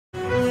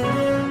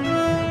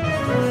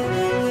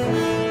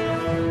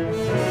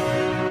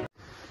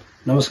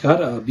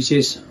नमस्कार।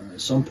 विशेष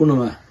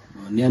सम्पूर्णमा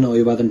न्यानो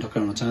अभिवादन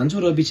ठक्राउन चाहन्छु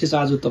र विशेष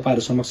आज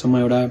तपाईहरु समक्षमा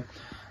एउटा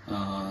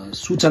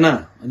सूचना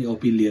अनि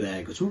अपिल लिएर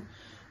आएको छु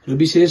र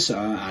विशेष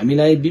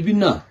हामीलाई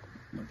विभिन्न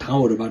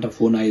ठाउँहरुबाट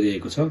फोन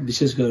आइरहेको छ।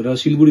 विशेष गरेर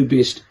सिलगुडी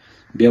बेस्ड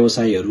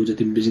व्यवसायीहरु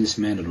जति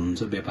बिजनेसम्यानहरु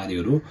हुनुहुन्छ,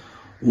 व्यापारीहरु,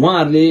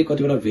 उहाँहरुले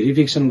कतिवटा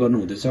भेरिफिकेसन गर्नु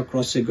हुँदैछ,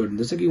 क्रस चेक गर्नु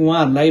हुँदैछ कि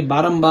उहाँहरुलाई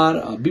बारम्बार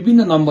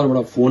विभिन्न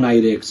नम्बरबाट फोन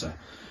आइरहेको छ।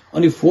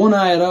 अनि फोन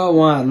आएर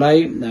उहाँहरुलाई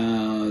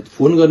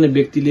फोन गर्ने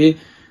व्यक्तिले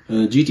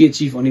जीटीए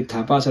चीफ अनित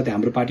थापा साथै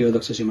हाम्रो पार्टी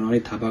अध्यक्ष श्रीमान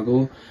अनित थापाको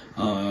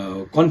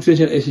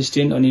कन्फिडेन्शियल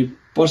एसिस्टेन्ट अनि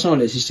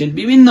पर्सनल एसिस्टेन्ट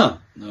विभिन्न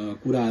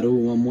कुराहरु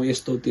म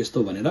यस्तो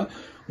त्यस्तो भनेर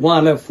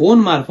उहाँहरुलाई फोन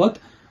मार्फत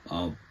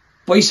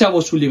पैसा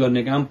वसुली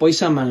गर्ने काम,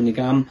 पैसा माग्ने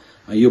काम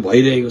यो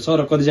भइरहेको छ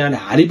र कतिजनाले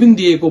हारि पनि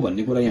दिएको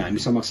भन्ने कुरा यहाँ हामी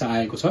समक्ष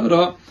आएको छ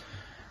र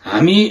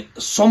हामी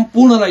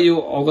सम्पूर्णलाई यो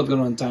अवगत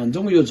गराउन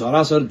चाहन्छौं। यो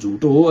झरासर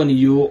झुटो हो अनि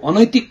यो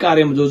अनैतिक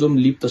कार्यमा जो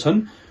लिप्त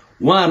छन्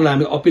उहाँहरुलाई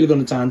हामी अपिल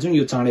गर्न चाहन्छौं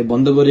यो चाँडै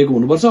बन्द गरिएको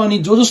हुनुपर्छ। अनि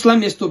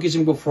जसलाई यस्तो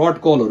किसिमको फ्रड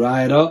कलहरु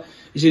आएर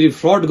यसरी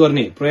फ्रड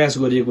गर्ने प्रयास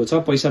गरिएको छ,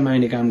 पैसा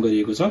माग्ने काम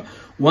गरिएको छ,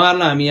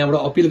 उहाँहरुलाई हामी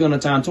यहाँबाट अपिल गर्न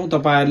चाहन्छौं,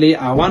 तपाईहरुले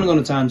आह्वान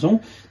गर्न चाहन्छौं,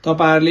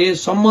 तपाईहरुले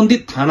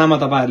सम्बन्धित थानामा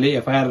तपाईहरुले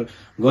एफआईआर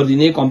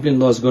गर्दिने,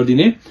 कम्प्लेन लज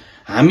गर्दिने।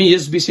 हामी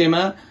यस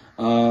विषयमा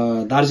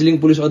दार्जिलिङ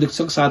पुलिस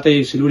अधीक्षक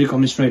साथै सिलगुडी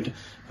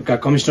कमिशनरेटका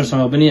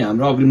कमिशनरसँग पनि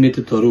हाम्रो अग्रिम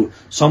नेतृत्वहरु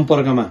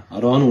सम्पर्कमा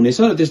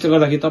रहनुहुनेछ र त्यसले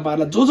गर्दाखेरि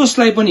तपाईहरुलाई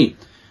जसलाई पनि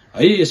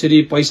है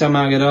यसरी पैसा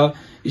मागेर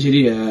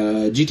यसरी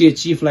जीटीए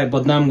चीफलाई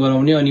बदनाम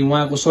गराउने अनि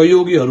उहाँको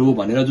सहयोगीहरु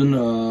भनेर जुन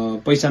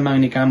पैसा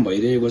माग्ने काम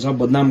भइरहेको छ,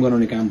 बदनाम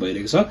गराउने काम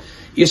भइरहेको छ,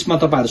 यसमा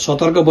तपाईहरु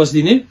सतर्क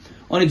बस्दिने।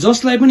 अनि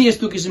जसलाई पनि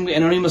यस्तो किसिमको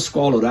एनोनिमस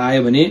कलहरु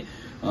आयो भने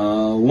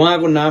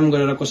उहाँको नाम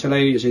गरेर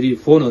कसैलाई यसरी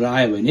फोनहरु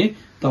आयो भने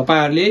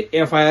तपाईहरुले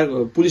एफआईआर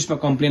पुलिसमा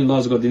कम्प्लेन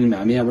लज गर्दिने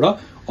हामी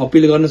यहाँबाट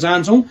अपिल गर्न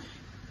चाहन्छौं।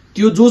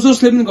 त्यो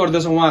जसले पनि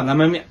गर्दछ उहाँहरुलाई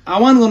हामी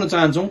आह्वान गर्न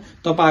चाहन्छौं,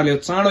 तपाईहरुले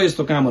चाँडो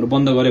यस्तो कामहरु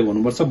बन्द गरेको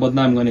हुनुपर्छ,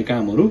 बदनाम गर्ने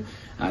कामहरु।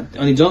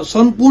 अनि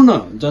सम्पूर्ण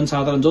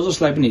जनसाधारण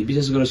जसलाई पनि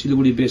विशेष गरेर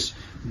सिलगुडी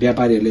बेस्ड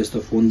व्यापारीहरुले यस्तो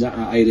फोन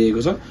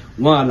आइरहेको छ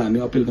उहाँहरुलाई हामी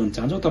अपिल गर्न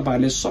चाहन्छौं,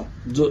 तपाईहरुले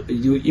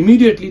यो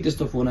इमिडिएटली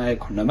त्यस्तो फोन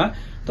आएको खण्डमा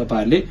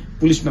तपाईहरुले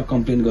पुलिसमा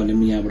कम्प्लेन गर्ने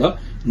म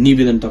यहाँबाट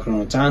निवेदन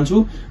टक्राउन चाहन्छु।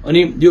 अनि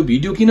यो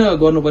भिडियो किन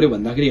गर्नु पर्यो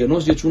भन्दाखेरि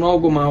हेर्नुस्, यो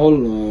चुनावको माहौल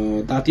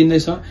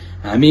तातिँदैछ।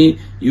 हामी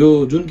यो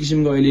जुन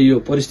किसिमको अहिले यो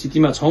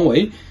परिस्थितिमा छौं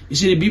है,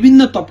 यसरी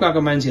विभिन्न तबकाका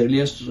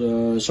मान्छेहरुले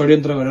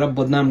षड्यन्त्र गरेर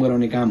बदनाम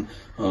गराउने काम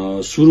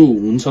सुरु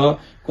हुन्छ,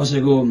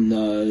 कसैको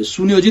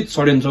सुनियोजित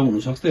षड्यन्त्र हुन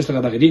सक्छ। त्यसले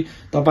गर्दाखेरि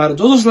तपाईहरु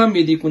जसलाई पनि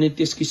यदि कुनै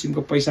त्यस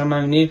किसिमको पैसा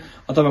माग्ने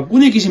अथवा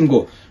कुनै किसिमको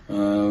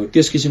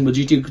त्यस किसिमको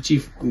जीटी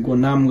चीफको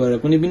नाम गरेर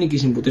कुनै पनि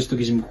किसिमको त्यस्तो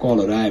किसिमको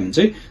कलहरु आयो भने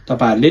चाहिँ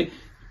तपाईहरुले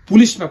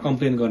पुलिसमा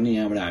कम्प्लेन गर्ने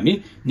यहाँबाट हामी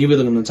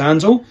निवेदन गर्न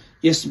चाहन्छौं।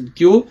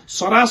 त्यो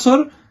सरासर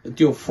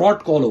त्यो फ्रड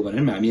कल हो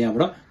भनेर हामी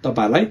यहाँबाट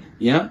तपाईहरुलाई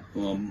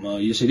यहाँ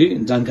यसरी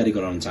जानकारी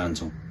गराउन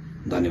चाहन्छौं।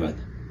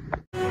 धन्यवाद।